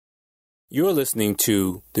You're listening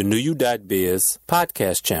to the NewYou.biz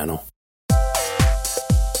podcast channel.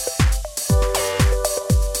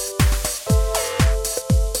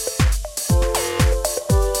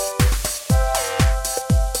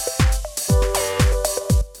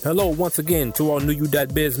 Hello once again to all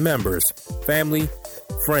NewYou.biz members, family,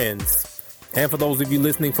 friends, and for those of you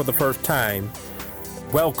listening for the first time,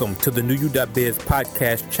 welcome to the NewYou.biz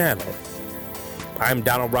podcast channel. I'm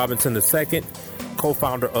Donald Robinson II,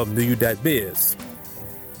 co-founder of NewYou.biz.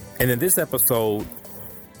 And in this episode,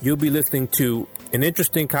 you'll be listening to an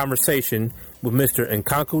interesting conversation with Mr.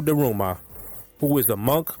 Nkanku Daruma, who is a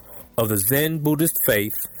monk of the Zen Buddhist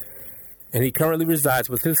faith, and he currently resides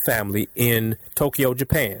with his family in Tokyo,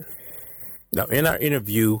 Japan. Now, in our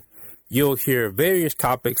interview, you'll hear various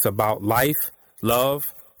topics about life,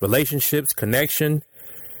 love, relationships, connection,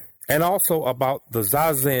 and also about the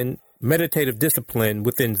Zazen meditative discipline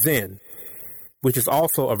within Zen, which is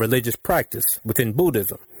also a religious practice within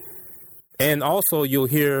Buddhism. And also you'll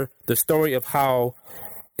hear the story of how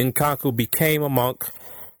Nkanku became a monk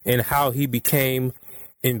and how he became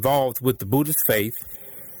involved with the Buddhist faith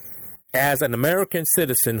as an American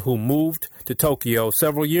citizen who moved to Tokyo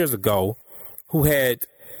several years ago, who had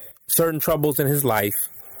certain troubles in his life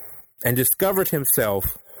and discovered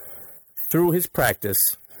himself through his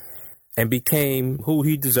practice and became who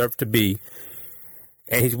he deserved to be.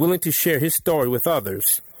 And he's willing to share his story with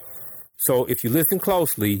others. So if you listen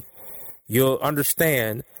closely, you'll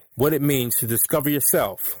understand what it means to discover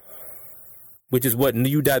yourself, which is what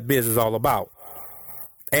NewYou.biz is all about.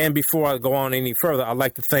 And before I go on any further, I'd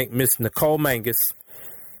like to thank Miss Nicole Mangus,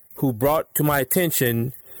 who brought to my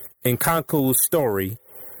attention Nkanku's story.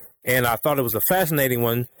 And I thought it was a fascinating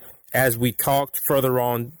one as we talked further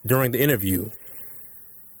on during the interview.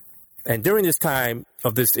 And during this time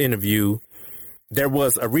of this interview, there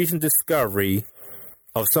was a recent discovery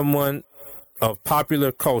of someone of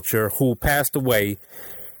popular culture who passed away,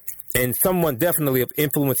 and someone definitely of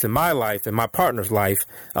influence in my life and my partner's life.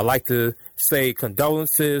 I'd like to say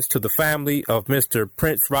condolences to the family of Mr.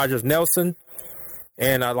 Prince Rogers Nelson.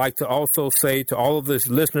 And I'd like to also say to all of the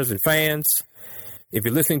listeners and fans, if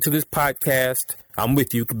you're listening to this podcast, I'm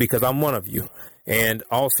with you because I'm one of you. And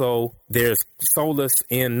also there's solace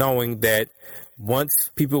in knowing that once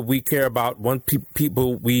people we care about, once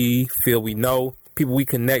people we feel we know, people we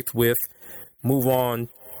connect with, move on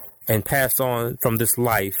and pass on from this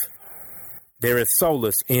life, there is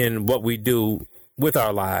solace in what we do with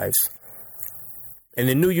our lives. And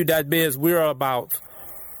in NewYou.biz, we're about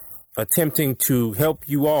attempting to help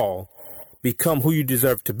you all become who you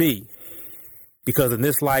deserve to be. Because in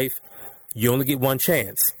this life, you only get one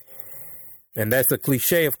chance. And that's a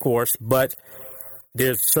cliche, of course, but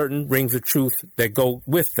there's certain rings of truth that go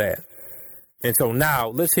with that. And so now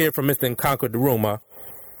let's hear from Mr. Nkanku Daruma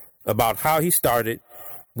about how he started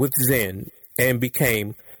with Zen and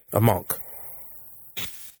became a monk.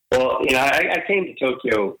 Well, I came to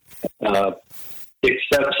Tokyo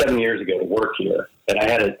 7 years ago to work here, and I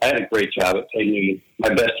had a great job. It paid me.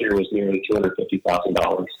 My best year was nearly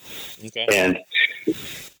 $250,000. Okay. And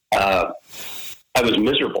I was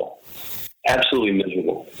miserable. Absolutely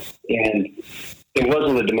miserable. And it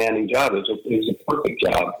wasn't a demanding job. It was a perfect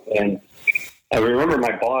job. And I remember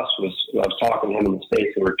my boss I was talking to him in the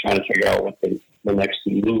States, and we were trying to figure out what the next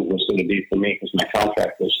move was going to be for me because my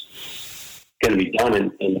contract was going to be done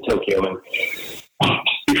in Tokyo. And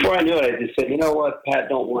before I knew it, I just said, you know what, Pat,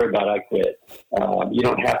 don't worry about it. I quit. You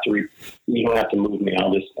don't have to move me.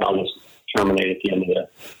 I'll just terminate at the end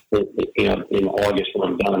of in August when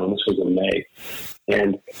I'm done. And this was in May.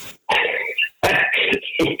 And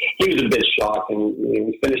he was a bit shocked, and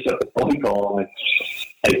we finished up the phone call,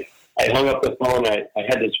 and I hung up the phone. I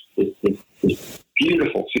had this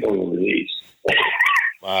beautiful feeling of release.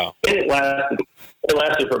 Wow. And it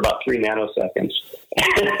lasted for about 3 nanoseconds.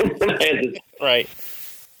 And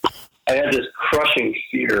I had this crushing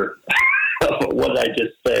fear of what I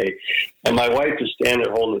just say. And my wife was standing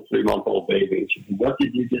there holding a 3-month-old baby, and she said, "What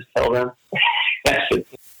did you just tell them?"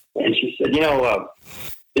 And she said,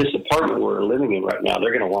 this apartment we're living in right now,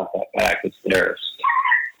 they're going to want that back. It's theirs.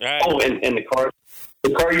 Right. Oh, and the car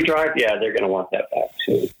you drive, yeah, they're going to want that back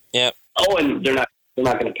too. Yep. Oh, and they're not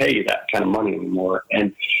going to pay you that kind of money anymore.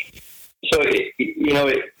 And so it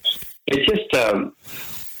just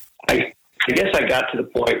I guess I got to the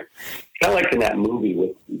point, kind of like in that movie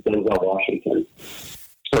with Denzel Washington,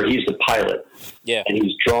 where he's the pilot. Yeah. And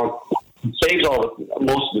he's drunk. He saves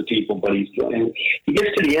most of the people, but he's drunk. And he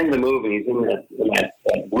gets to the end of the movie, and he's in that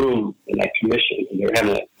room, in that commission, and they're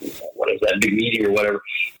having big meeting or whatever.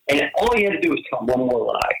 And all he had to do was tell one more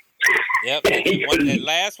lie. Yep. That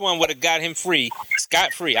last one would have got him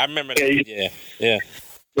scot free. I remember that. Yeah.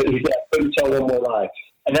 But he couldn't tell one more lie.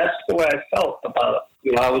 And that's the way I felt about it.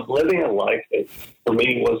 You know, I was living a life that for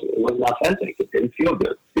me it wasn't authentic. It didn't feel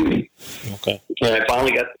good. Okay. And I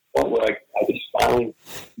finally got to the point where I just finally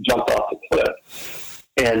jumped off the cliff.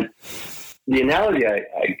 And the analogy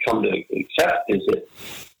I come to accept is that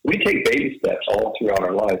we take baby steps all throughout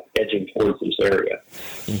our life edging towards this area.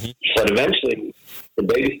 Mm-hmm. But eventually, the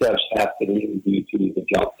baby steps have to lead you to the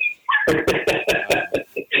jump.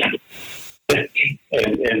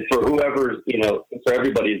 and for whoever, you know, for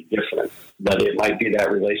everybody it's different. But it might be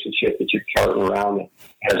that relationship that you're charting around that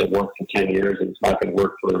hasn't worked for 10 years and it's not going to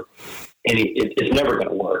work for it's never going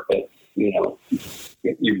to work. But, you know,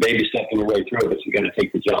 you're baby stepping your way through it, but you're going to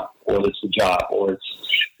take the jump, or it's the job, or it's,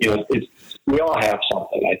 you know, we all have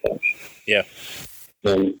something, I think. Yeah.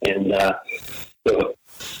 And so,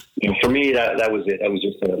 you know, for me, that was it. I was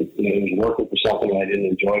just, it was working for something I didn't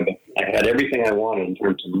enjoy, but I had everything I wanted in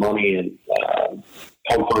terms of money and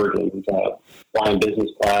comfort and flying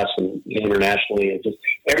business class and internationally. And just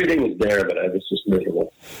everything was there, but I was just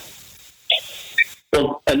miserable.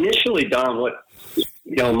 Well, initially, Don,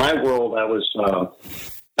 in my world, I was kind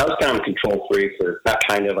of a control freak, or not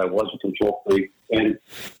kind of, I was a control freak. And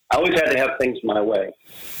I always had to have things my way.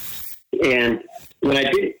 And when I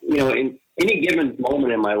did, you know, in any given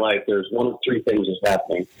moment in my life, there's one of three things that's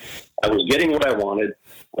happening. I was getting what I wanted,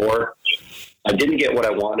 or I didn't get what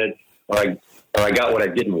I wanted, or I got what I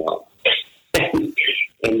didn't want. And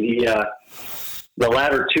the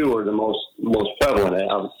latter two are the most prevalent.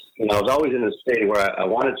 I was always in a state where I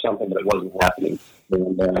wanted something, but it wasn't happening,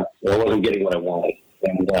 and I wasn't getting what I wanted.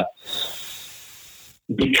 And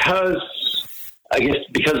because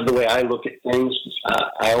of the way I look at things,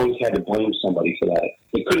 I always had to blame somebody for that.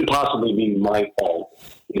 It couldn't possibly be my fault.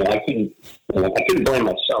 You know, I couldn't blame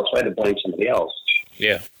myself, so I had to blame somebody else.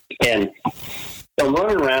 Yeah. And so I'm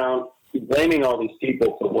running around blaming all these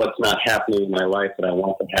people for what's not happening in my life that I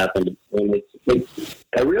want to happen. And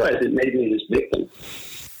I realized it made me this victim.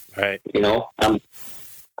 Right. You know, I'm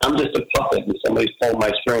just a puppet, and somebody's pulling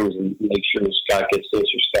my strings and make sure Scott gets this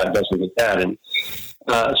or Scott doesn't get that. And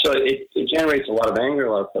so it generates a lot of anger,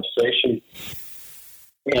 a lot of frustration.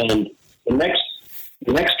 And the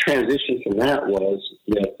next transition from that was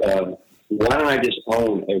that why don't I just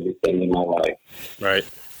own everything in my life? Right.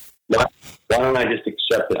 Why don't I just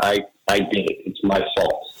accept that I did it? It's my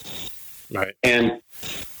fault. Right. And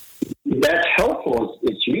that's helpful.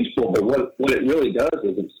 It's useful, but what it really does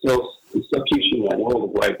is it still keeps you in that world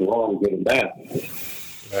of right and wrong, good and bad.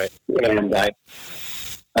 Right. And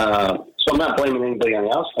so I'm not blaming anybody on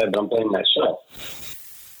the outside, but I'm blaming myself.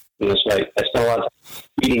 You know, so I spent a lot of time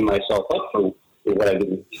beating myself up for what I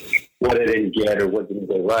didn't get or what didn't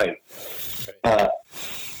go right.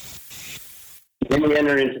 Then we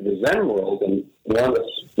enter into the Zen world, and one of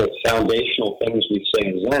the foundational things we say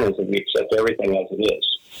in Zen is that we accept everything as it is.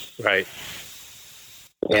 Right.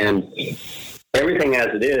 And everything as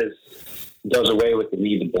it is does away with the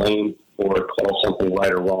need to blame or call something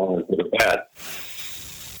right or wrong or good or bad.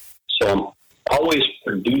 So I'm always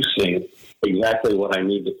producing exactly what I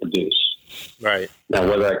need to produce. Right. Now,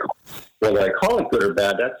 whether I call it good or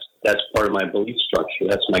bad, that's part of my belief structure.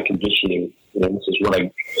 That's my conditioning. You know, this is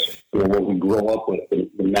what we grow up with, the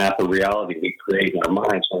map of reality we create in our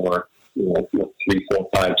minds when we're 3, 4,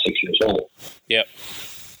 5, 6 years old. Yep.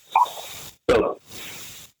 So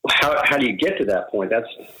how do you get to that point?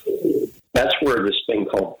 That's where this thing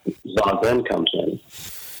called Zazen comes in.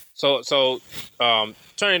 So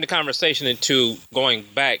turning the conversation into going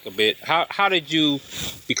back a bit, how did you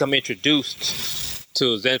become introduced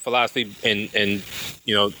to Zen philosophy and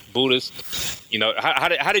Buddhist? You know,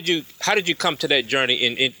 how did you come to that journey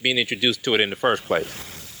in being introduced to it in the first place?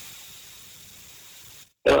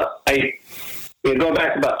 Going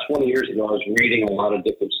back about 20 years ago, I was reading a lot of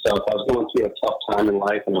different stuff. I was going through a tough time in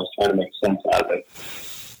life, and I was trying to make sense out of it.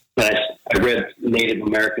 And I read Native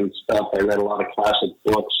American stuff. I read a lot of classic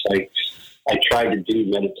books. I tried to do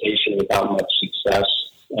meditation without much success.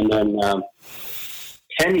 And then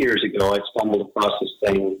 10 years ago, I stumbled across this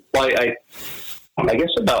thing. Well, I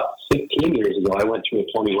guess about 15 years ago, I went through a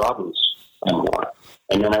Tony Robbins seminar.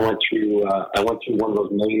 And then I went through one of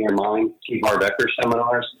those Millionaire Mind, T. Harv Eker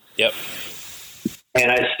seminars. Yep. And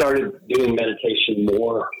I started doing meditation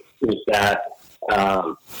more with that.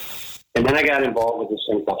 And then I got involved with this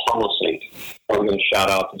thing called Holosync. I'm going to shout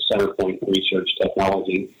out to Centerpoint Research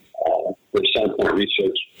Technology, for Centerpoint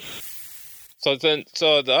Research. So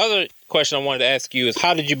the other question I wanted to ask you is,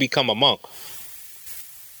 how did you become a monk?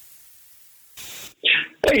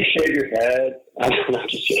 Well, you shave your head. I'm not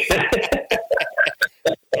just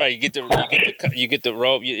Right. You get the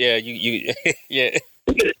robe. Yeah. You yeah.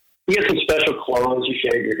 You get some special clothes. You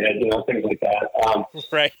shave your head. Things like that.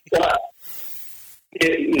 Right. But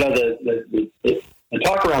the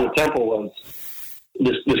talk around the temple was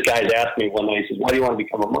this guy's asked me one night. He says, "Why do you want to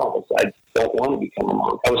become a monk?" I said, "I don't want to become a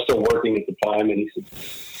monk." I was still working at the time, and he said.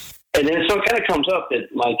 And then so it kind of comes up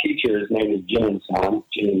that my teacher, his name is Jinin-san,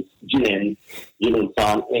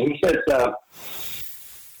 Jinin-san, and he says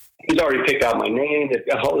he's already picked out my name.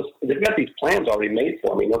 They've got these plans already made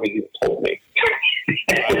for me. Nobody even told me.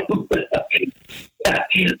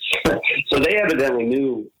 So they evidently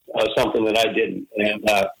knew something that I didn't, and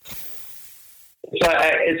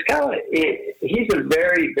it's kind of he's a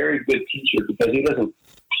very, very good teacher because he doesn't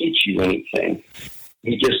teach you anything.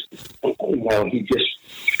 He just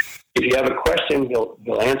if you have a question, he'll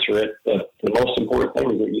answer it. But the most important thing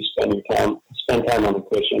is that you spend time on the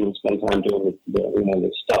cushion and spend time doing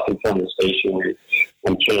the stuff in front of the station where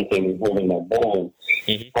I'm chanting and holding my bowl.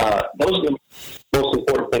 Mm-hmm. Those are the most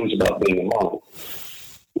important things about being a monk.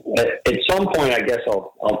 At some point, I guess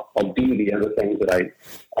I'll do the other things that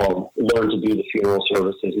I'll learn to do, the funeral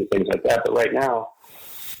services and things like that. But right now,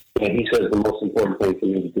 he says the most important thing for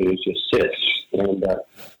me to do is just sit. And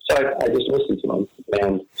so I just listen to him.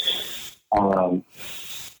 And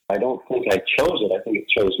I don't think I chose it. I think it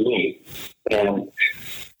chose me. And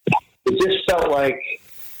it just felt like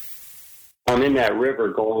I'm in that river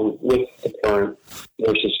going with the current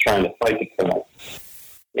versus trying to fight the current.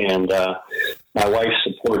 And my wife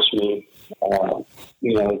supports me.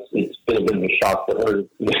 It's been a bit of a shock for her,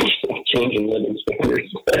 changing living standards.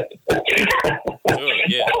 Sure,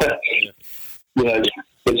 yeah.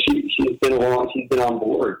 But she's been along. She's been on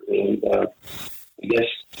board, and I guess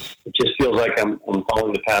it just feels like I'm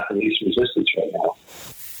following the path of least resistance right now.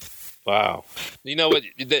 Wow. You know what?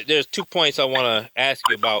 There's 2 points I want to ask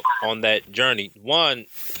you about on that journey. One,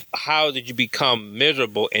 how did you become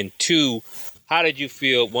miserable? And 2, how did you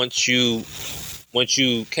feel once you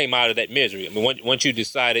came out of that misery? I mean, once you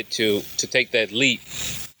decided to take that leap,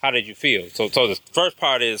 how did you feel? So the first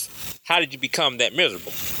part is, how did you become that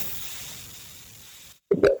miserable?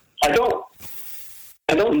 I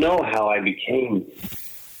don't know how I became.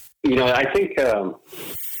 I think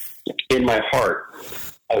in my heart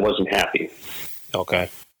I wasn't happy. Okay.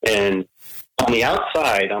 And on the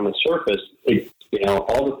outside, on the surface,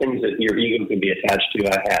 all the things that your ego can be attached to,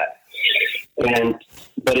 I had.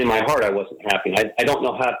 But in my heart, I wasn't happy. I don't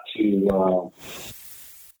know how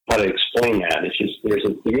to explain that. It's just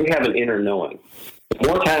you have an inner knowing. The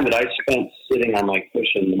more time that I spent sitting on my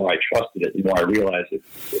cushion, the more I trusted it, the more I realized it.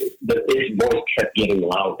 Its voice kept getting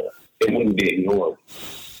louder. It wouldn't be ignored.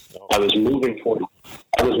 I was moving towards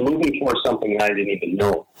something I didn't even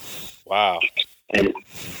know. Wow. And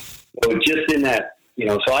so just in that,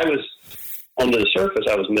 so I was under the surface,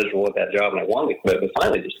 I was miserable with that job and I wanted to quit, but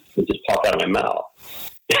finally it just popped out of my mouth.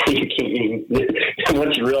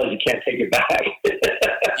 Once you realize you can't take it back.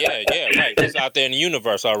 Yeah, right. It's out there in the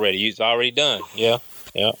universe already. It's already done. Yeah.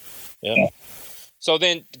 So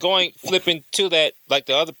then flipping to that, like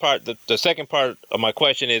the other part, the second part of my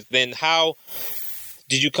question is then how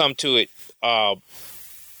did you come to it?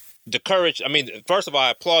 The courage, I mean, first of all,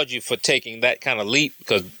 I applaud you for taking that kind of leap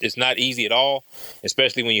because it's not easy at all,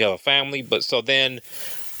 especially when you have a family. But so then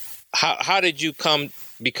how did you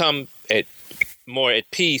become more at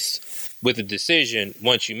peace with the decision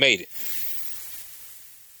once you made it?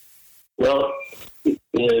 Well,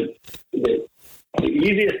 the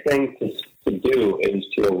easiest thing to do is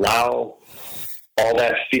to allow all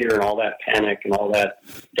that fear and all that panic and all that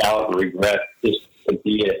doubt and regret just to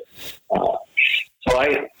be it. So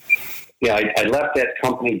I left that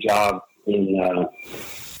company job in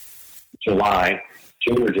June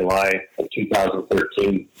or July of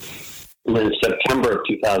 2013. And then in September of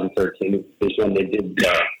 2013 is when they did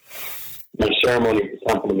my ceremony at the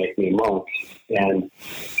temple to make me a monk. And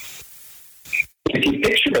if you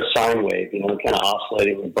picture a sine wave, kind of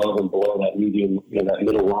oscillating above and below that medium, that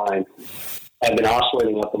middle line, I've been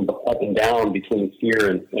oscillating up and down between fear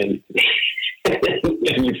and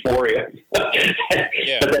euphoria.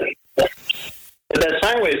 Yeah. But that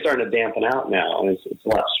sine wave is starting to dampen out now. It's a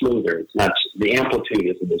lot smoother. It's not, the amplitude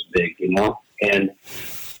isn't as big, And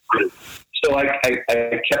so I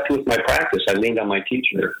kept with my practice. I leaned on my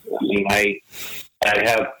teacher. I mean, I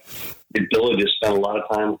have the ability to spend a lot of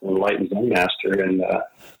time with an enlightened Zen master, and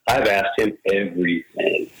I've asked him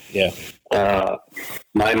everything. Yeah.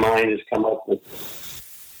 My mind has come up with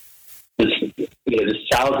there's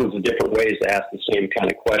thousands of different ways to ask the same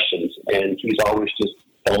kind of questions, and he's always just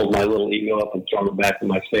held my little ego up and thrown it back in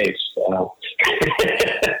my face.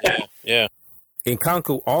 Yeah.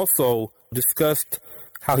 Nkanku also discussed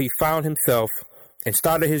how he found himself and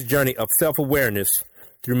started his journey of self-awareness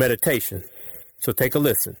through meditation. So take a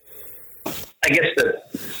listen. I guess the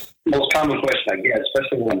most common question I get,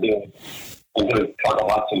 especially when I'm doing talk a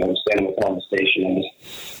lot to them, I'm standing with on the station, and just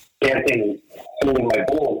dancing, filling my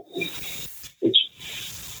bowl. It's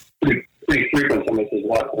pretty frequent. Somebody says,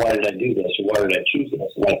 why did I do this? Or why did I choose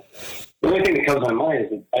this? And the only thing that comes to my mind is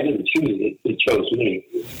that I didn't choose it. It chose me.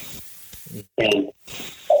 And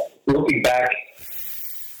looking back,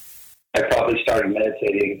 I probably started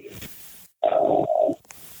meditating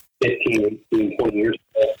 15, 20 years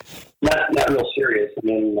ago. Not real serious. And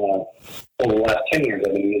then over the last 10 years,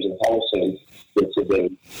 I've been using Holosync, which is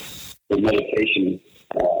a meditation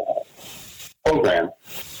program.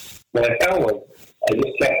 What I found was I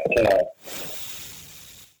just kept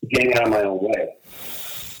getting out of my own way.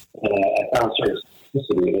 I found sort of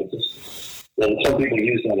simplicity in it. And some people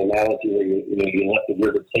use that analogy where you let the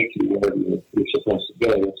river take you wherever you're supposed to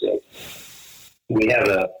go. We have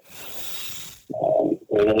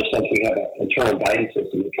in another sense, we have an internal guidance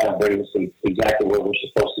system that kind of brings us exactly where we're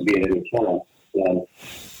supposed to be at any time. And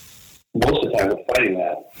most of the time, we're fighting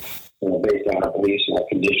that, based on our beliefs and our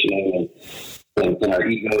conditioning and our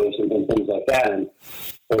egos and things like that. And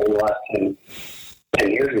over the last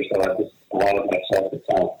 10 years or so, I've just allowed myself to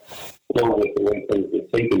kind of flow with the way things are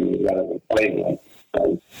taking me rather than fighting them.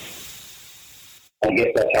 And I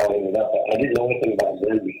guess that's how I ended up. I didn't know anything about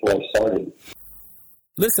Zen before I started.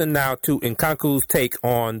 Listen now to Nkanku's take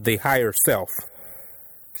on the higher self.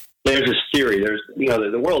 There's this theory.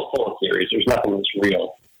 The world's full of theories. There's nothing that's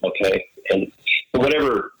real, okay? And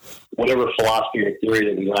whatever philosophy or theory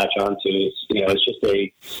that we latch onto, it's just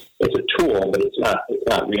it's a tool, but it's not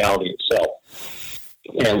reality itself.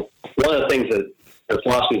 And one of the things that the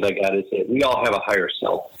philosophies I got is that we all have a higher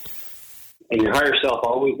self. And your higher self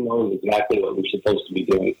always knows exactly what we're supposed to be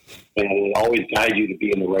doing. And it always guides you to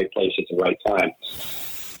be in the right place at the right time.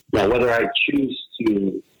 Now, whether I choose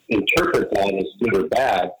to interpret that as good or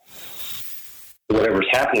bad, whatever's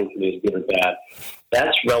happening to me is good or bad,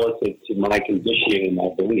 that's relative to my conditioning and my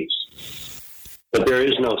beliefs. But there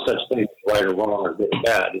is no such thing as right or wrong or good or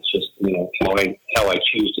bad. It's just, how I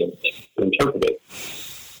choose to interpret it.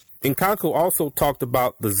 Nkanku also talked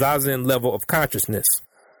about the Zazen level of consciousness.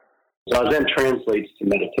 Zazen translates to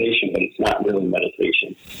meditation, but it's not really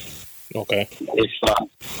meditation. Okay.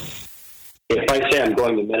 If I say I'm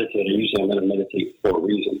going to meditate, usually I'm going to meditate for a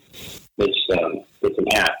reason. It's an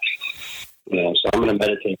act. So I'm going to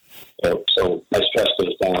meditate so my stress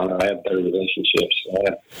goes down, or I have better relationships, or I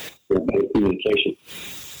have better communication.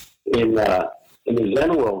 In the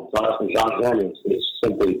Zen world, Zazen is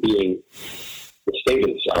simply being the state of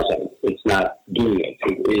Zazen. It's not doing it.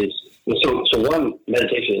 It is. So one,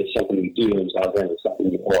 meditation is something you do, and Zazen is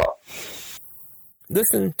something you are.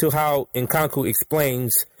 Listen to how Nkanku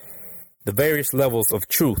explains the various levels of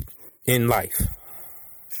truth in life.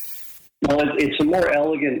 Well, it's a more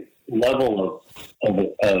elegant level of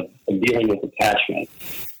dealing with attachment.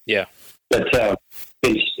 Yeah. But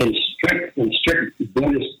in strict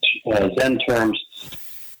Buddhist Zen terms,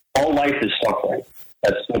 all life is suffering.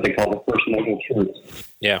 That's what they call the first noble truth.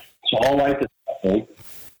 Yeah. So all life is suffering.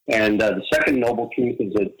 And the second noble truth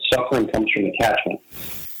is that suffering comes from attachment.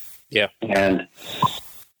 Yeah. And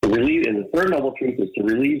the third noble truth is to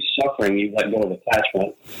relieve suffering, you let go of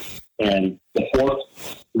attachment. And the fourth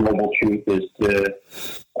noble truth is to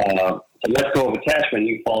let go of attachment,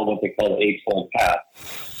 you follow what they call the Eightfold Path.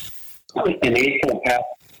 And the Eightfold Path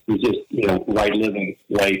is just, right living,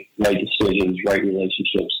 right decisions, right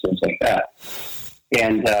relationships, things like that.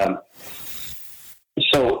 And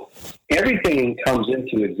so everything comes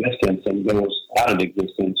into existence and goes out of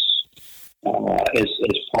existence as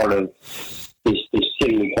part of this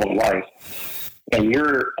thing we call life. And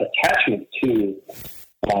your attachment to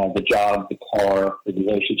the job, the car, the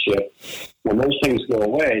relationship, when those things go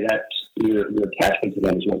away, that's your attachment to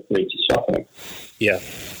them is what creates the suffering. Yeah.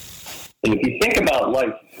 And if you think about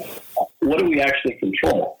life, what do we actually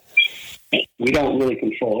control? We don't really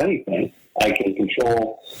control anything. I can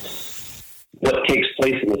control what takes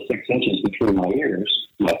place in the 6 inches between my ears,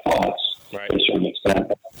 my thoughts, right, to a certain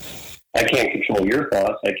extent. I can't control your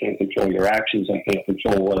thoughts. I can't control your actions. I can't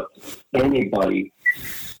control what anybody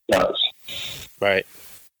does. Right.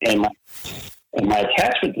 And my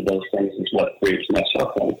attachment to those things is what creates my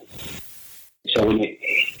suffering. So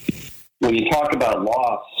when you talk about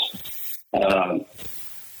loss, I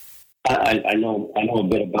know a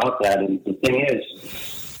bit about that. And the thing is,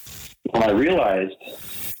 when I realized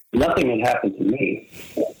nothing had happened to me,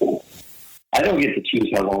 I don't get to choose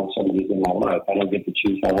how long somebody's in my life. I don't get to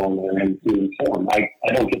choose how long they're in human form. I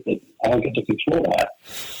don't get to control that.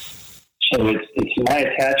 So it's my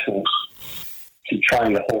attachment to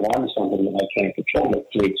trying to hold on to something that I can't control that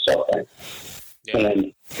creates suffering. Yeah.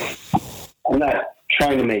 And I'm not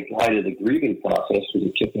trying to make light of the grieving process, because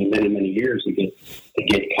it took me many, many years to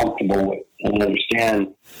get comfortable with and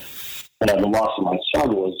understand that the loss of my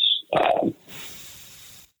son was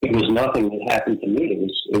it was nothing that happened to me.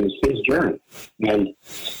 It was his journey, and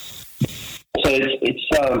so it's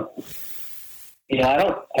I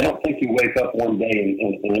don't think you wake up one day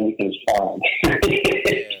and everything's fine.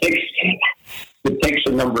 It takes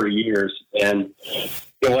a number of years, and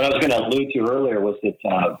what I was going to allude to earlier was that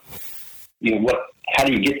how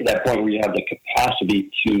do you get to that point where you have the capacity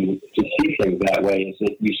to see things that way? Is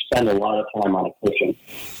that you spend a lot of time on a cushion.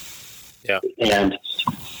 Yeah. And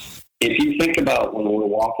if you think about when I'm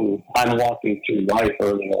walking through life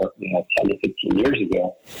earlier, 10 to 15 years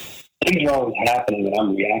ago, things are always happening and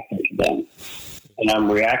I'm reacting to them. And I'm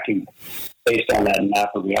reacting based on that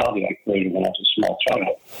map of reality I created when I was a small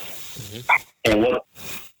child. Mm-hmm.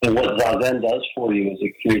 And what Zazen does for you is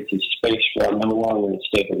it creates a space where I'm no longer in a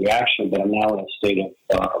state of reaction, but I'm now in a state of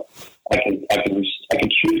I can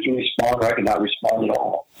choose to respond, or I can not respond at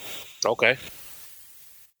all. Okay.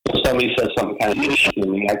 If somebody says something kind of interesting to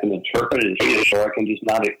me, I can interpret it, or I can just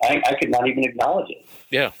not. I could not even acknowledge it.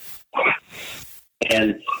 Yeah.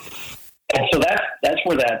 And so that's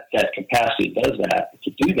where that capacity does that. To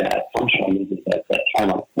do that functionally is that time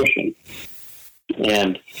on pushing.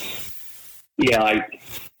 And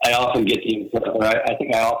I often get I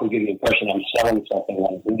think I often get the impression I'm selling something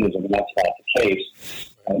like Buddhism, and that's not the case.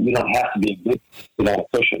 You don't have to be a Buddhist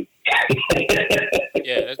without pushing.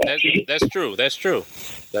 Yeah, that's true. That's true.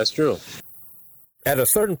 That's true. At a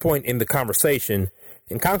certain point in the conversation,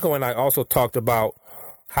 Nkanko and I also talked about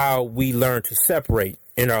how we learn to separate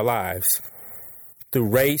in our lives through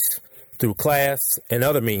race, through class, and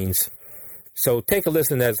other means. So take a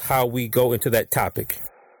listen as how we go into that topic.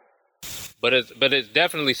 But it's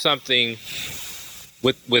definitely something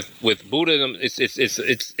with Buddhism.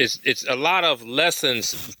 It's a lot of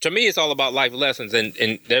lessons. To me, it's all about life lessons,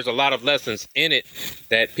 and there's a lot of lessons in it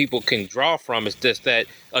that people can draw from. It's just that,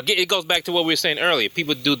 again, it goes back to what we were saying earlier.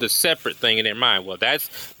 People do the separate thing in their mind. Well,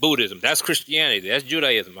 that's Buddhism, that's Christianity, that's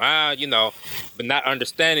Judaism, but not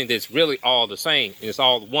understanding that it's really all the same. It's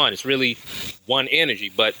all one. It's really one energy,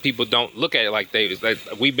 but people don't look at it like that. It's like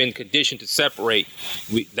we've been conditioned to separate.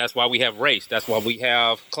 That's why we have race. That's why we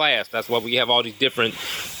have class. That's why we have all these different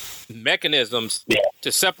mechanisms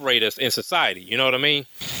to separate us in society. You know what I mean?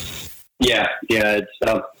 Yeah. It's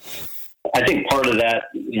I think part of that,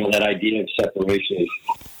 that idea of separation is,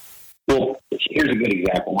 well, here's a good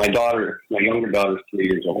example. My younger daughter is 3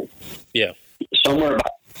 years old. Yeah. Somewhere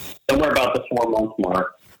about the 4-month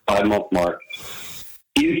mark, 5-month mark,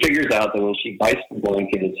 she figures out that when she bites the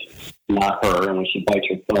blanket, it's not her, and when she bites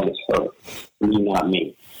her thumb, it's her, me, not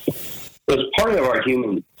me. So it's part of our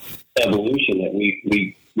human evolution that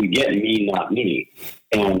we get me, not me,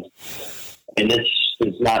 and this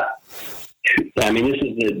is not. I mean, this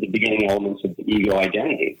is the beginning elements of the ego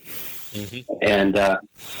identity, mm-hmm. And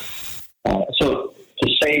so to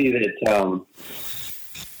say that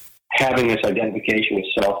having this identification with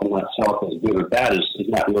self and not self as good or bad is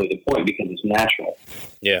not really the point, because it's natural.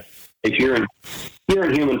 Yeah. If you're in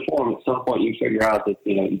human form, at some point you figure out that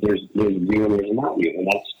there's you and there's not you, and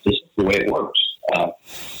that's just the way it works.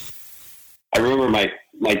 I remember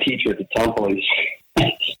my teacher at the temple.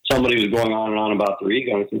 Somebody was going on and on about their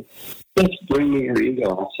ego, and I said, "Just bring me your ego,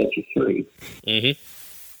 I'll set you free." Mm-hmm.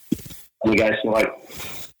 And the guy said,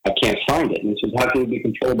 I can't find it. And he says, "How can you be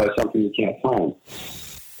controlled by something you can't find?"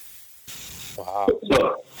 Wow.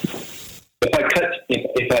 So if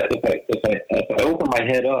I open my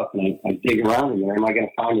head up and I dig around in there, am I going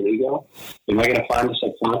to find an ego? Am I going to find the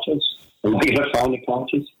subconscious? Am I going to find the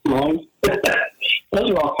conscious mind?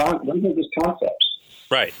 Those are just concepts.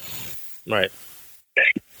 Right.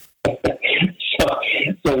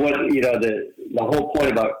 So what the whole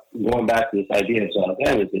point about going back to this idea of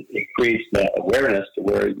Zazen is it creates that awareness to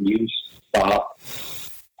where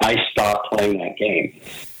I stop playing that game.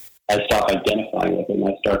 I stop identifying with it, and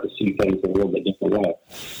I start to see things a little bit different way.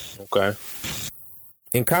 Okay.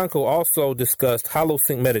 Nkanko also discussed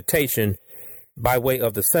HoloSync meditation by way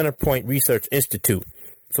of the Centerpoint Research Institute.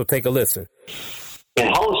 So take a listen.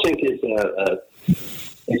 And HoloSync is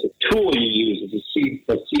a tool you use. It's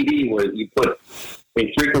a CD where you put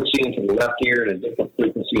a frequency into the left ear and a different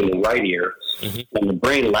frequency in the right ear, mm-hmm. and the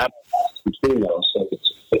brain lateralizes between those. So if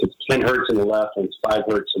it's 10 hertz in the left and it's 5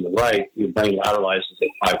 hertz in the right, your brain lateralizes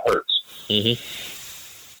at 5 hertz. Mm-hmm.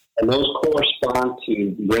 And those correspond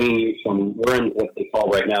to bringing you from, we're in what they call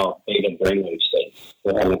right now a beta brainwave state.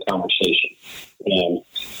 We're having a conversation. And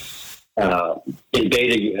In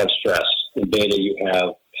beta, you have stress. In beta, you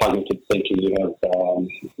have cognitive thinking. You have the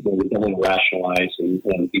ability to rationalize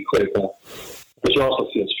and be critical. But you also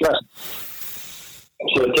feel stressed.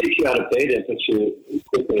 So it takes you out of beta and puts you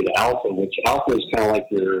quickly to alpha, which alpha is kind of like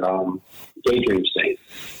your daydream state.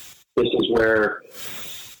 This is where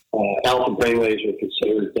alpha brainwaves are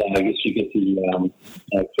considered, I guess you get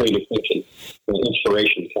the creative thinking. The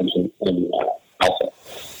inspiration comes in alpha.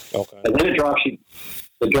 Okay. And then it drops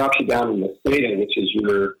you down in the theta, which is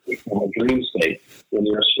your dream state. When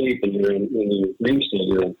you're asleep and you're in your dream state,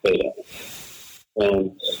 you're in theta.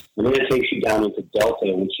 And then it takes you down into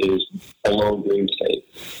delta, which is below dream state.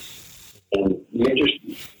 And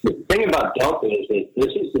the thing about delta is that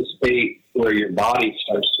this is the state where your body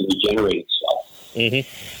starts to regenerate itself. Mm-hmm.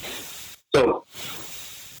 So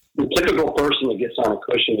the typical person that gets on a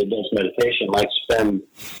cushion that does meditation might spend,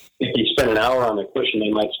 if you spend an hour on the cushion,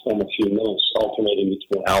 they might spend a few minutes alternating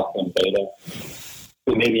between alpha and beta.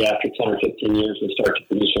 And maybe after 10 or 15 years, they start to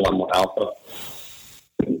produce a lot more alpha.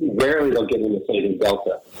 Rarely they'll get into theta and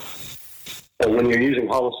delta. And when you're using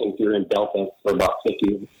Holosync, you're in delta for about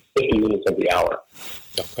 50 minutes of the hour.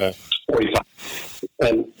 Okay. 45.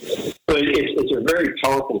 And so it's a very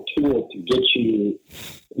powerful tool to get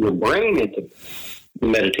your brain into the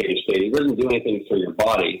meditative state. It doesn't do anything for your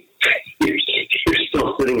body. You're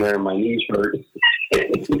still sitting there and my knees hurt.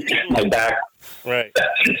 My back. Right.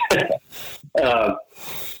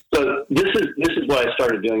 So this is what I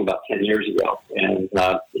started doing about 10 years ago, and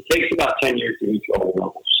it takes about 10 years to reach all the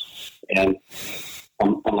levels. And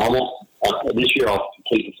I'm almost this year I'll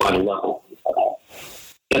complete the final level.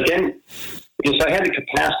 But then, because I had the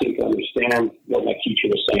capacity to understand what my teacher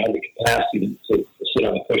was saying, I had the capacity to sit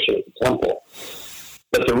on a cushion at the temple.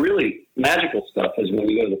 But the really magical stuff is when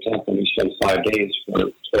you go to the temple and you spend 5 days for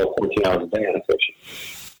 12, 14 hours a day on a cushion.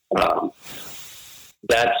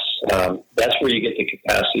 That's where you get the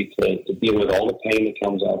capacity to deal with all the pain that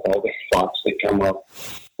comes up, all the thoughts that come up,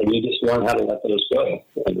 and you just learn how to let those go.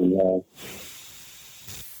 And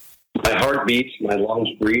my heart beats, my lungs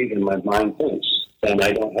breathe, and my mind thinks, and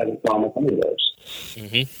I don't have a problem with any of those.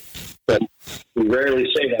 Mm-hmm. But we rarely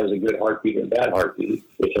say that was a good heartbeat or a bad heartbeat,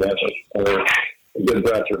 if it has a good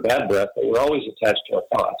breath or a bad breath, but we're always attached to our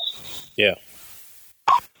thoughts. Yeah.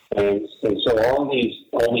 And so all these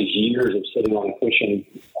years of sitting on a cushion,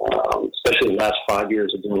 especially the last 5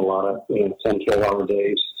 years of doing a lot of 10, 12-hour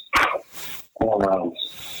days,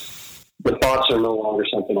 the thoughts are no longer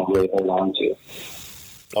something I really hold on to.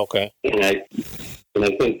 Okay. And I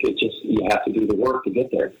think it just, you have to do the work to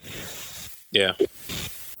get there. Yeah.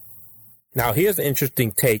 Now here's an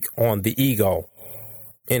interesting take on the ego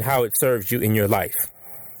and how it serves you in your life.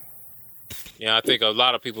 Yeah, I think a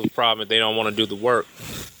lot of people's problem is they don't want to do the work,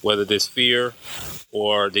 whether there's fear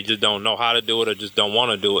or they just don't know how to do it or just don't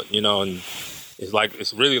want to do it, and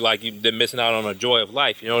it's really like they're missing out on a joy of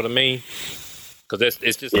life, you know what I mean? Because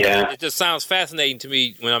it just sounds fascinating to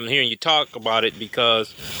me when I'm hearing you talk about it,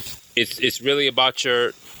 because it's really about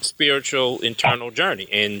your spiritual internal journey,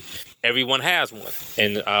 and everyone has one.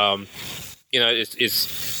 And,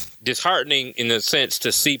 it's disheartening in a sense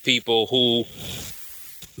to see people who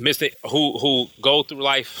go through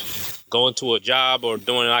life, going to a job or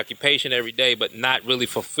doing an occupation every day, but not really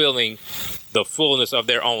fulfilling the fullness of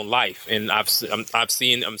their own life. And I'm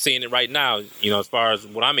seeing it right now, as far as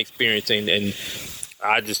what I'm experiencing. And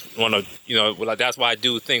I just want to, that's why I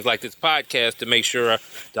do things like this podcast, to make sure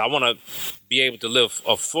that I want to be able to live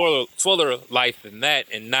a fuller life than that,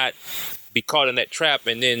 and not be caught in that trap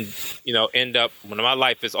and then, end up, when my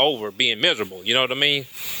life is over, being miserable. You know what I mean?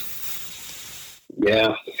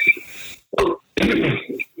 Yeah.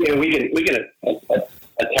 We can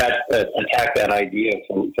attack that idea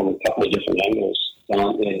from a couple of different angles.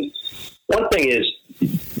 And one thing is,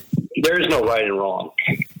 there is no right and wrong.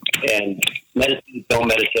 And meditate, don't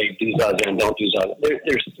meditate, do zazen, don't do zazen.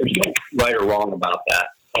 There's no right or wrong about that.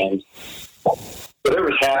 And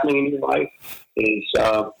whatever's happening in your life is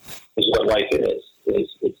what life is.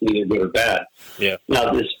 It's either good or bad. Yeah.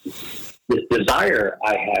 Now this desire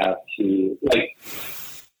I have to,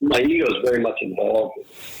 my ego is very much involved.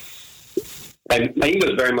 My ego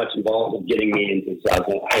is very much involved in getting me into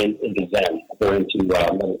Zazen, into Zen, or into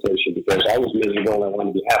meditation, because I was miserable and I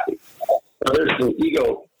wanted to be happy. So there's an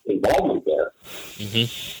ego involvement there.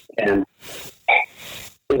 Mm-hmm. And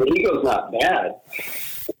the ego's not bad.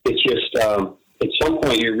 It's just, at some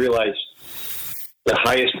point you realize the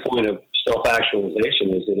highest point of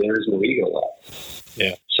self-actualization is that there is no ego left.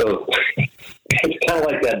 Yeah. So it's kind of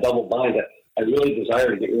like that double bind. That I really desire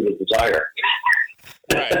to get rid of desire.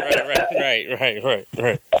 Right.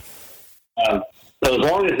 So as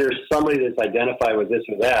long as there's somebody that's identified with this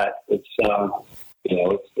or that, it's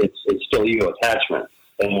it's still ego attachment,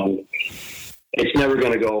 and it's never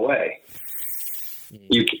going to go away.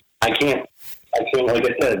 I can't. Like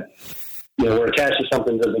I said, we're attached to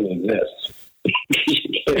something that doesn't exist.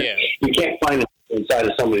 You can't find it inside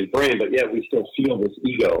of somebody's brain, but yet we still feel this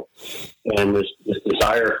ego and this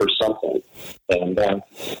desire for something. And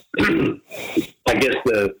I guess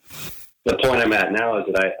the point I'm at now is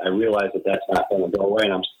that I realize that that's not going to go away,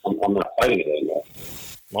 and I'm not fighting it anymore.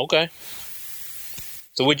 Okay.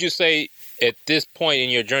 So would you say at this point in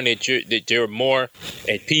your journey that you're more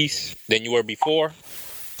at peace than you were before?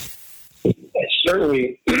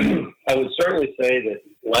 I would certainly say that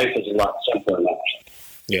life is a lot simpler now.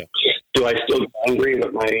 Yeah. Do I still get angry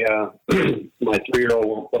with my 3-year-old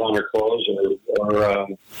won't put on her clothes, or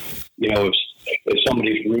if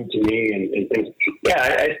somebody's rude to me and things? Yeah,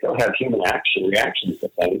 I still have human reactions to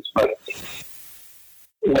things, but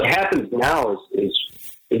what happens now is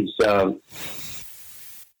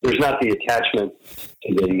there's not the attachment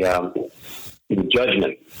to the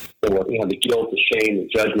judgment, or the guilt, the shame, the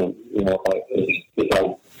judgment.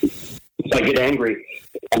 If I get angry,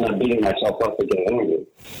 I'm not beating myself up for getting angry.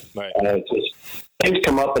 Right. It's just things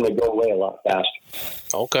come up and they go away a lot faster.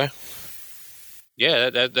 Okay. Yeah,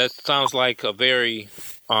 that sounds like a very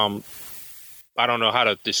I don't know how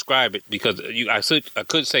to describe it, because I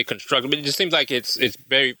could say constructive, but it just seems like it's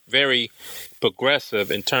very, very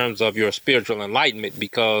progressive in terms of your spiritual enlightenment,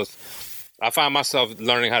 because I find myself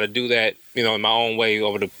learning how to do that, in my own way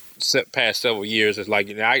over the past several years. It's like,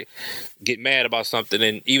 I get mad about something,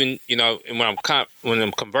 and even, when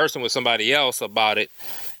I'm conversing with somebody else about it,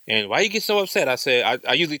 and why you get so upset? I said,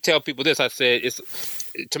 I usually tell people this. I said,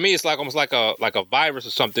 to me, it's like almost like a virus or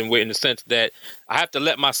something, where in the sense that I have to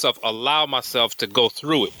allow myself to go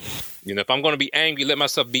through it. If I'm going to be angry, let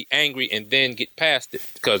myself be angry and then get past it,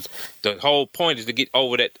 because the whole point is to get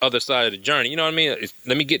over that other side of the journey. You know what I mean?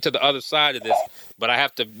 Let me get to the other side of this, but I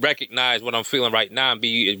have to recognize what I'm feeling right now and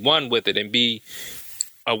be one with it and be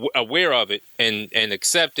aware of it and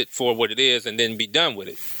accept it for what it is, and then be done with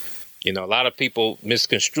it. A lot of people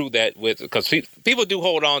misconstrue that because people do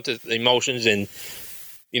hold on to emotions and,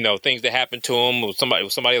 things that happen to them, or somebody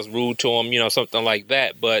else rude to them, something like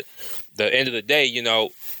that. But the end of the day,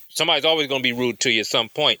 somebody's always going to be rude to you at some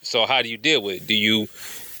point. So how do you deal with it? Do you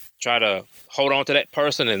try to hold on to that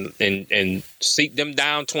person and seek them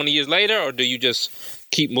down 20 years later, or do you just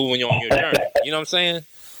keep moving on your journey? You know what I'm saying?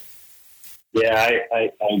 Yeah,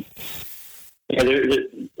 like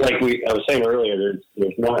I was saying earlier,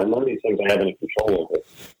 there's none of these things I have any control over.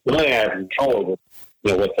 The only thing I have control over,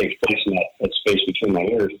 what takes place in that space between my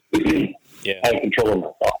ears. Yeah. I have control over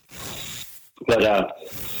my thoughts. But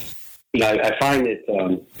I find that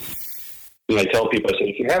I tell people, I say,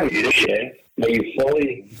 if you're having a good day, may you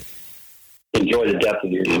fully enjoy the depth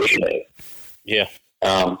of your good day. Yeah.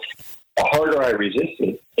 The harder I resist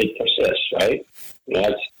it, it persists, right?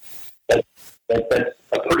 That's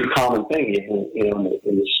a pretty common thing, in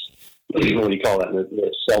this, what do you call that,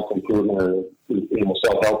 the self-improvement or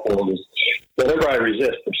self-help world, is whatever I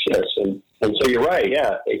resist persists. And so you're right,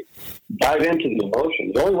 yeah. Dive into the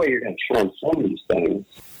emotions. The only way you're going to transform these things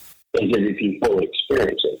is if you fully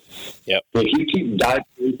experience it. Yep. If you keep diving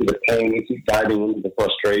into the pain, you keep diving into the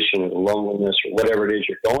frustration or the loneliness or whatever it is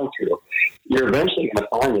you're going through, you're eventually going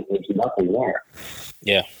to find that there's nothing there.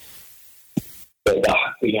 Yeah. But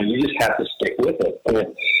you just have to stick with it.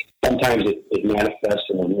 And sometimes it manifests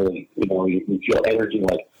in a really, you feel energy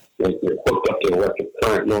like you're hooked up to electric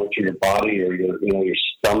current going through your body, or your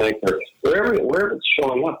stomach, or wherever it's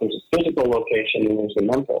showing up. There's a physical location and there's a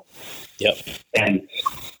mental. Yep. And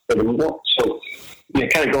so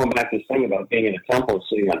kind of going back to this thing about being in a temple and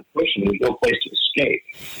sitting on a cushion, there's no place to escape.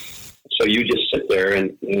 So you just sit there,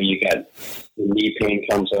 and you got the knee pain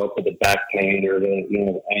comes up, or the back pain, or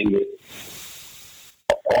the anger,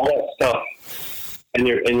 all that stuff, and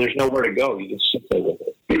there's nowhere to go. You just sit there with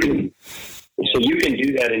it. So you can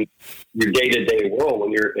do that in your day-to-day world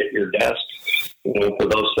when you're at your desk. For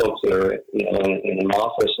those folks that are in an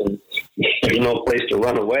office and there's no place to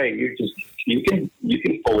run away, you can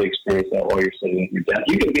fully experience that while you're sitting at your desk.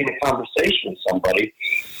 You can be in a conversation with somebody,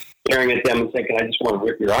 staring at them and thinking, "I just want to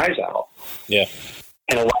rip your eyes out." Yeah,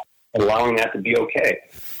 and allowing that to be okay.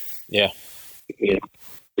 Yeah,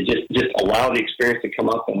 just allow the experience to come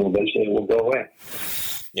up, and eventually it will go away.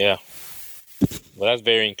 Yeah. Well, that's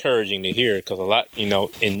very encouraging to hear, because a lot,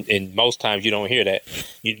 in most times you don't hear that.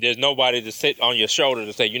 There's nobody to sit on your shoulder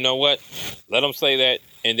to say, you know what, let them say that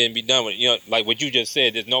and then be done with it. Like what you just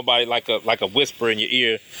said, there's nobody like a whisper in your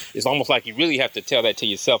ear. It's almost like you really have to tell that to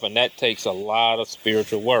yourself, and that takes a lot of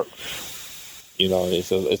spiritual work. You know,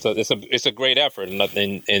 it's a great effort, and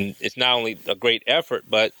it's not only a great effort,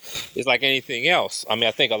 but it's like anything else. I mean,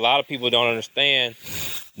 I think a lot of people don't understand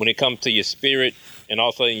when it comes to your spirit and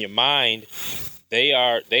also in your mind. They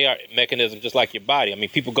are mechanisms just like your body. I mean,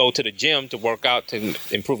 people go to the gym to work out to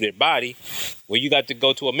improve their body. Well, you got to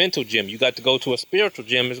go to a mental gym. You got to go to a spiritual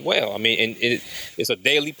gym as well. I mean, and it's a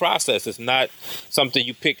daily process. It's not something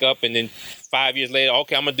you pick up and then 5 years later,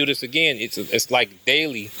 okay, I'm gonna do this again. It's like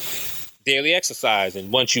daily exercise,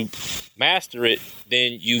 and once you master it,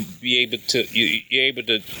 then you're able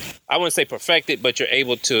to. I wouldn't say perfect it, but you're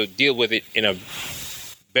able to deal with it in a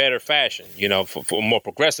better fashion, you know, for a more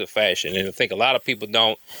progressive fashion. And I think a lot of people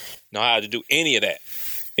don't know how to do any of that.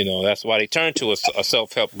 You know, that's why they turn to a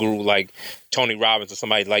self-help guru like Tony Robbins or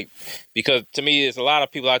somebody like, because to me, there's a lot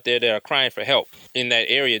of people out there that are crying for help in that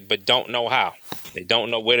area, but don't know how. They don't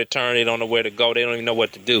know where to turn. They don't know where to go. They don't even know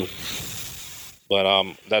what to do.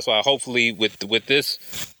 But that's why hopefully with this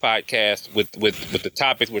podcast, with the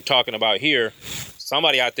topics we're talking about here,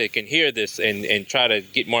 somebody out there can hear this and try to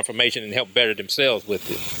get more information and help better themselves with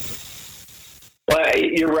it. Well,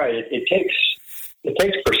 you're right. It takes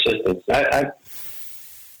persistence. But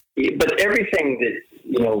everything that,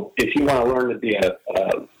 you know, if you want to learn to be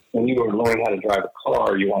when you were learning how to drive a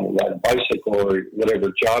car, you want to ride a bicycle or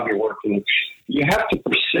whatever job you're working, you have to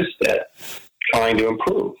persist at trying to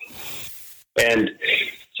improve. And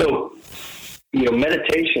so, you know,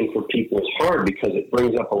 meditation for people is hard because it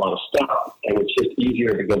brings up a lot of stuff, and it's just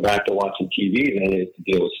easier to go back to watching TV than it is to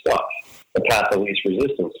deal with stuff. The path of least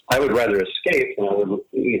resistance. I would rather escape than I would,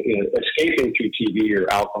 escaping through TV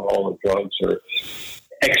or alcohol or drugs or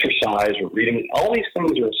exercise or reading. All these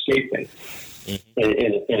things are escaping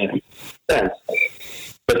in a sense.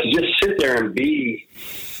 But to just sit there and be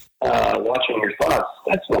watching your thoughts,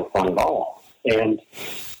 that's no fun at all. And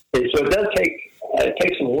so it does take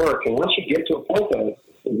some work. And once you get to a point of,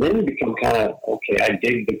 then you become kind of, okay, I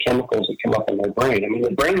dig the chemicals that come up in my brain. I mean,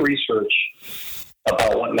 the brain research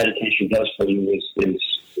about what meditation does for you is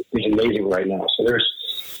amazing right now. So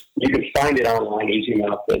you can find it online easy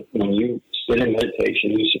enough that when you sit in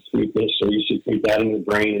meditation, you secrete this or you secrete that in your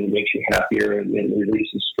brain, and it makes you happier and it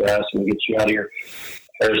releases stress and gets you out of your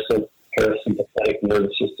parasympathetic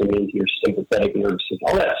nervous system into your sympathetic nervous system,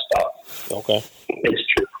 all that stuff. Okay. It's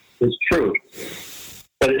true. It's true.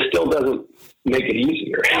 But it still doesn't make it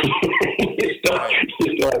easier. you still have to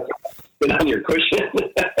sit on your cushion.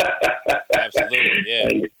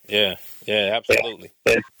 Absolutely. Yeah, absolutely.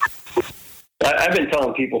 And I've been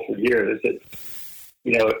telling people for years that,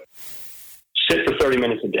 you know, sit for 30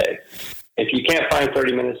 minutes a day. If you can't find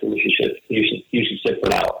 30 minutes, then you should sit for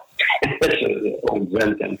an hour. That's an old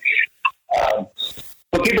Zen thing.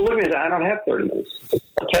 But people look at me and say, I don't have 30 minutes.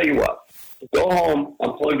 I'll tell you what. Go home,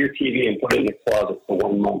 unplug your TV, and put it in the closet for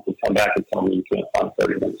 1 month, and come back and tell me you can't find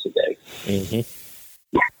 30 minutes a day. Mm-hmm.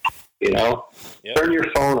 You know? Yep. Turn your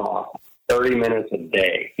phone off 30 minutes a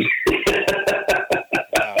day.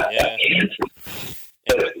 Yeah.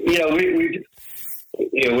 But, you know,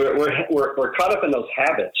 we're caught up in those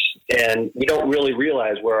habits, and we don't really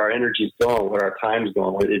realize where our energy is going, where our time is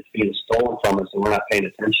going, where it's being stolen from us, and we're not paying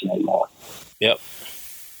attention anymore. Yep.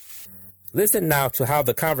 Listen now to how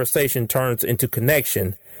the conversation turns into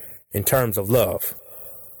connection in terms of love.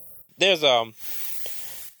 There's a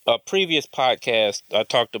previous podcast I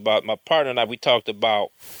talked about, my partner and I, we talked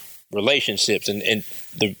about relationships, and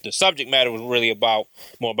the subject matter was really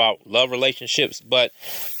more about love relationships. But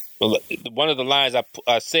one of the lines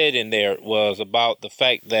I said in there was about the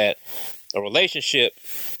fact that a relationship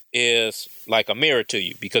is like a mirror to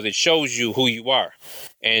you because it shows you who you are.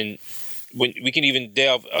 And when we can even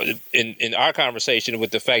delve in our conversation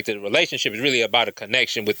with the fact that a relationship is really about a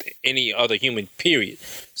connection with any other human, period.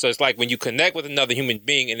 So it's like when you connect with another human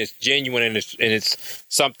being and it's genuine and it's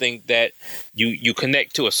something that you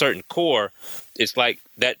connect to a certain core, it's like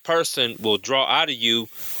that person will draw out of you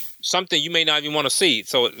something you may not even want to see.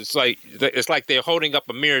 So it's like they're holding up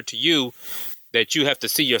a mirror to you that you have to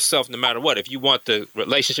see yourself no matter what. If you want the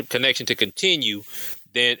relationship connection to continue,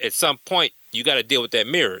 then at some point you got to deal with that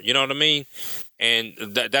mirror. You know what I mean? And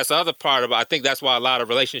that's the other part of it. I think that's why a lot of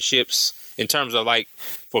relationships, in terms of, like,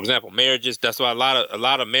 for example, marriages, that's why a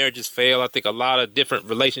lot of marriages fail. I think a lot of different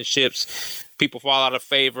relationships, people fall out of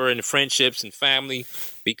favor in friendships and family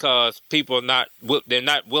because people are they're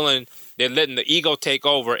not willing. They're letting the ego take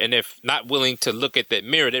over, and they're not willing to look at that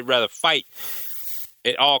mirror. They'd rather fight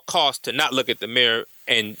at all costs to not look at the mirror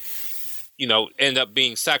and, you know, end up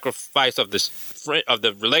being sacrifice of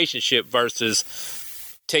the relationship versus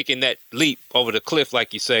taking that leap over the cliff,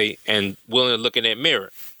 like you say, and willing to look in that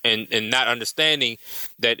mirror and not understanding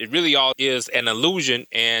that it really all is an illusion.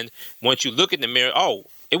 And once you look in the mirror, oh,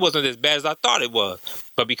 it wasn't as bad as I thought it was.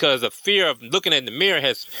 But because the fear of looking in the mirror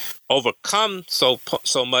has overcome so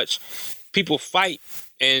much, people fight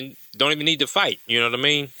and don't even need to fight. You know what I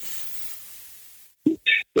mean?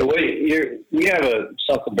 The way we have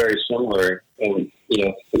something very similar, and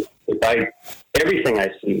everything I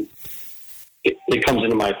see, it comes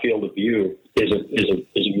into my field of view is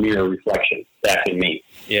a mirror reflection back in me.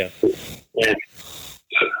 Yeah. And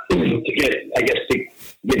to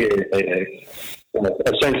give you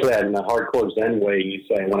a sense of that in a hardcore Zen way, you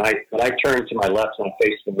say when I turn to my left and I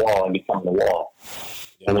face the wall, I become the wall.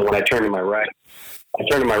 Yeah. And then when I turn to my right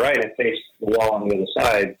and face the wall on the other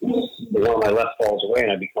side, the one on my left falls away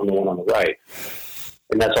and I become the one on the right.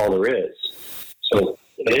 And that's all there is. So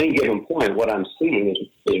at any given point, what I'm seeing is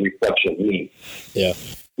a reflection of me. Yeah.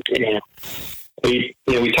 And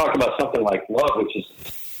we talk about something like love, which is,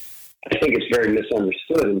 I think it's very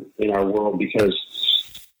misunderstood in our world, because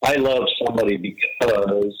I love somebody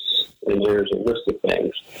because, and there's a list of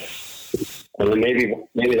things. And then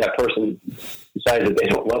maybe that person decides that they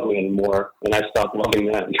don't love me anymore, and I stop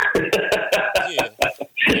loving them.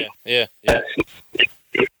 Yeah.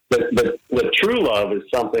 But true love is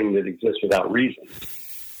something that exists without reason.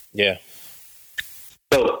 Yeah.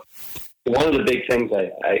 So one of the big things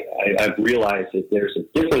I've realized is there's a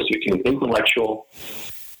difference between intellectual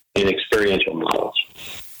and experiential knowledge.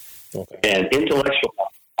 Okay. And intellectual,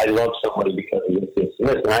 I love somebody because of this and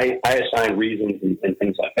this. And I assign reasons and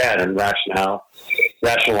things like that and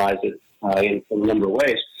rationalize it in a number of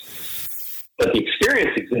ways. But the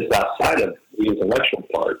experience exists outside of the intellectual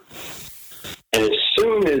part. And as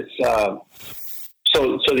soon as,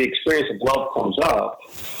 so the experience of love comes up,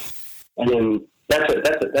 and then that's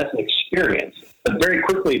an experience. But very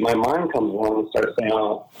quickly, my mind comes along and starts saying,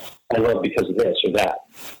 "Oh, I love because of this or that."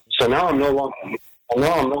 So now I'm no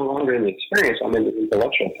longer in the experience. I'm in the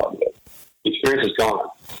intellectual part of it. The experience is gone.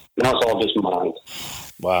 Now it's all just mind.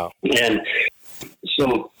 Wow. And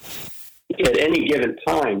so, at any given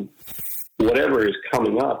time, whatever is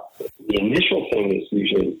coming up, the initial thing is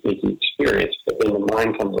usually the experience, but then the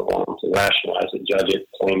mind comes along to rationalize it, judge it,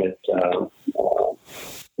 claim it,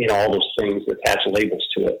 all those things, attach labels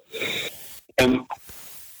to it. And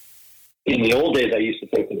in the old days, I used to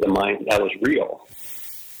think that the mind, that was real.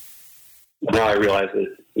 But now I realize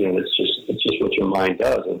that, it's just what your mind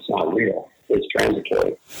does, and it's not real. It's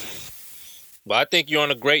transitory. Well, I think you're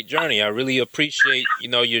on a great journey. I really appreciate,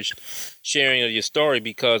 your sharing of your story,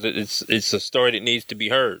 because it's a story that needs to be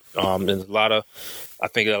heard. There's I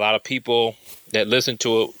think a lot of people that listen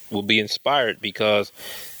to it will be inspired, because,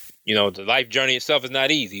 the life journey itself is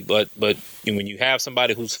not easy, but when you have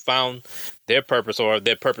somebody who's found their purpose, or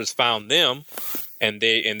their purpose found them, and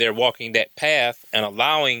they're walking that path and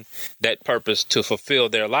allowing that purpose to fulfill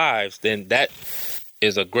their lives, then that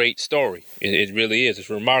is a great story. It really is. It's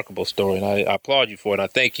a remarkable story, and I applaud you for it. I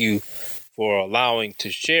thank you for allowing to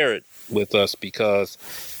share it with us, because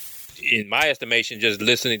in my estimation, just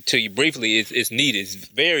listening to you briefly is needed. It's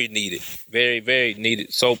very needed. Very, very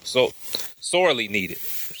needed. So sorely needed.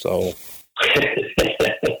 So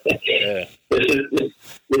yeah. This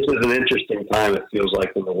is an interesting time, it feels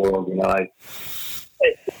like, in the world.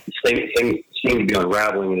 Things seem to be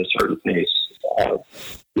unraveling at a certain pace. I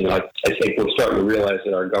think we're starting to realize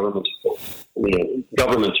that our governments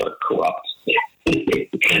are corrupt.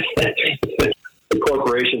 The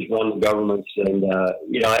corporations run the governments, and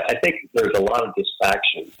I think there's a lot of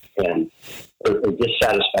dissatisfaction and a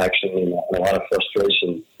lot of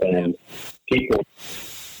frustration, and people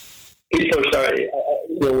are starting.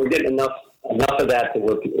 We're getting enough of that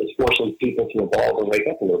it's forcing people to evolve and wake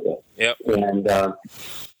up a little bit. Yep. And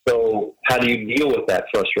so, how do you deal with that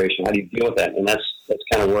frustration? How do you deal with that? And that's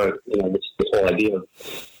kind of where this whole idea of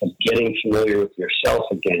getting familiar with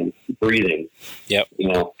yourself again, breathing. Yep.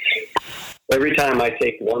 Every time I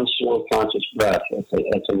take one slow, conscious breath,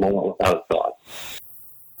 it's a moment without a thought.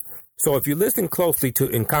 So, if you listen closely to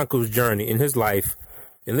Nkanku's journey in his life,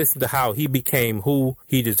 and listen to how he became who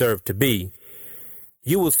he deserved to be,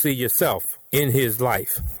 you will see yourself in his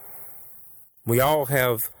life. We all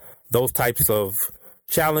have those types of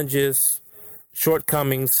challenges,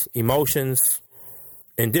 shortcomings, emotions,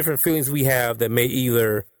 and different feelings we have that may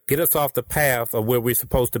either get us off the path of where we're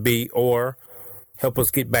supposed to be or help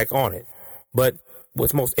us get back on it. But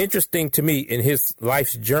what's most interesting to me in his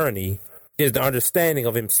life's journey is the understanding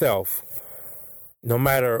of himself, no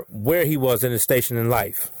matter where he was in his station in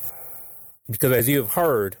life. Because as you have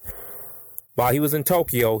heard, while he was in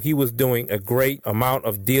Tokyo, he was doing a great amount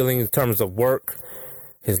of dealing in terms of work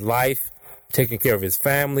his life, taking care of his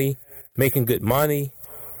family, making good money.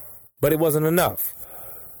 But it wasn't enough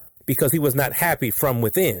because he was not happy from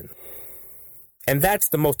within. And that's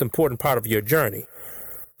the most important part of your journey.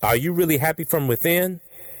 Are you really happy from within?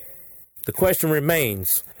 The question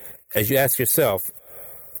remains as you ask yourself.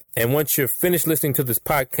 And once you're finished listening to this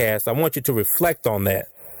podcast, I want you to reflect on that.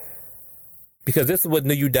 Because this is what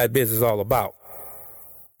NewYou.biz is all about.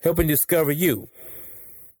 Helping discover you,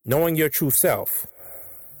 knowing your true self,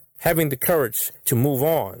 having the courage to move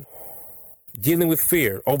on, dealing with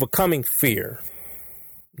fear, overcoming fear,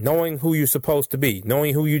 knowing who you're supposed to be,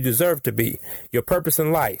 knowing who you deserve to be, your purpose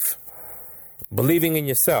in life, believing in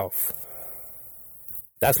yourself.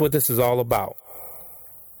 That's what this is all about.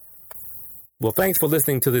 Well, thanks for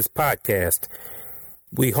listening to this podcast.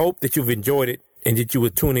 We hope that you've enjoyed it and that you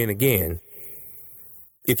will tune in again.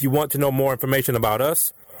 If you want to know more information about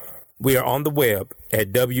us, we are on the web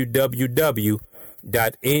at www.nuyou.biz.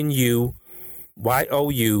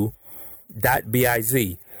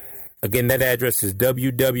 Again, that address is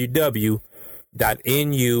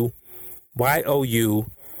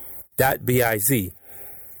www.nuyou.biz.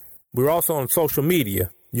 We're also on social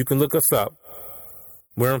media. You can look us up.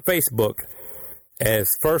 We're on Facebook as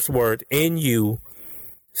first word NU,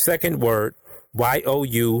 second word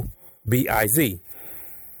YOUBIZ.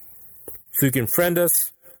 So you can friend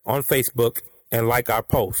us on Facebook and like our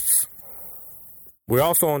posts. We're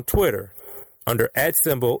also on Twitter under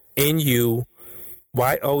 @NUYOUBIZ.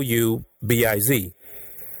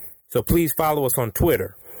 So please follow us on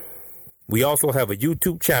Twitter. We also have a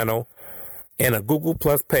YouTube channel and a Google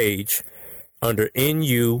Plus page under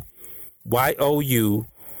NUYOU.biz.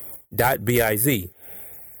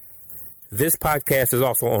 This podcast is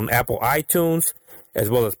also on Apple iTunes as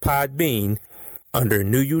well as Podbean under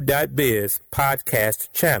NewYou.biz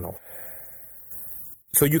podcast channel.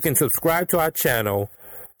 So you can subscribe to our channel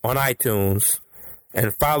on iTunes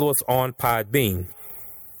and follow us on Podbean.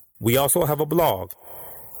 We also have a blog,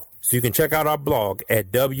 so you can check out our blog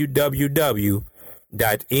at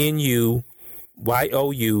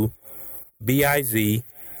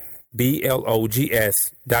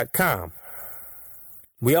www.nuyouBizBlogs.com.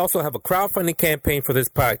 We also have a crowdfunding campaign for this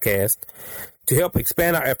podcast to help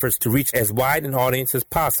expand our efforts to reach as wide an audience as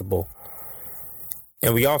possible.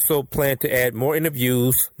 And we also plan to add more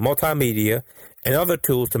interviews, multimedia, and other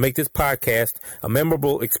tools to make this podcast a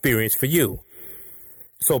memorable experience for you.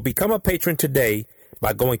 So become a patron today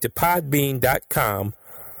by going to podbean.com,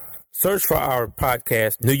 search for our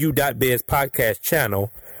podcast, NewYou.biz podcast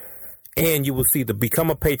channel, and you will see the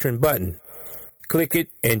Become a Patron button. Click it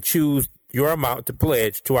and choose your amount to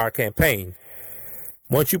pledge to our campaign.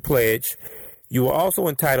 Once you pledge, you are also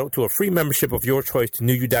entitled to a free membership of your choice to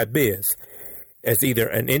NewYou.biz as either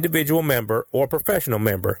an individual member or professional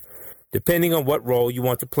member, depending on what role you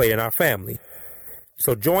want to play in our family.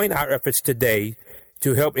 So join our efforts today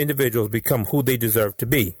to help individuals become who they deserve to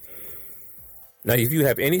be. Now, if you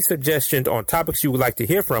have any suggestions on topics you would like to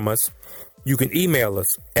hear from us, you can email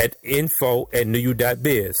us at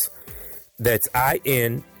info@nuyou.biz. That's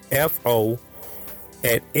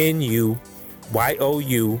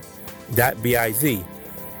info@nuyou.biz.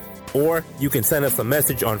 Or you can send us a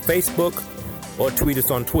message on Facebook or tweet us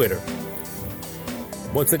on Twitter.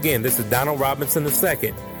 Once again, this is Donald Robinson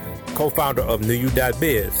II, co-founder of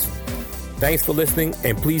NewYou.biz. Thanks for listening,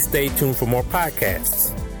 and please stay tuned for more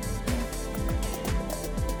podcasts.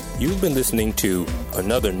 You've been listening to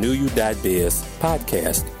another NewYou.biz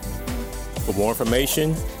podcast. For more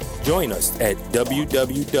information, join us at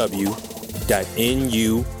www.nuyou.biz.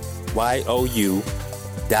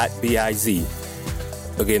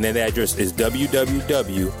 Again, that address is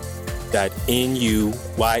www.nuyou.biz.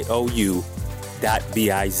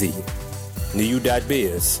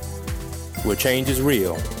 NewYou.biz, where change is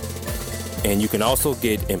real. And you can also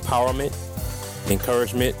get empowerment,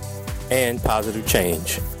 encouragement, and positive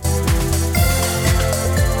change.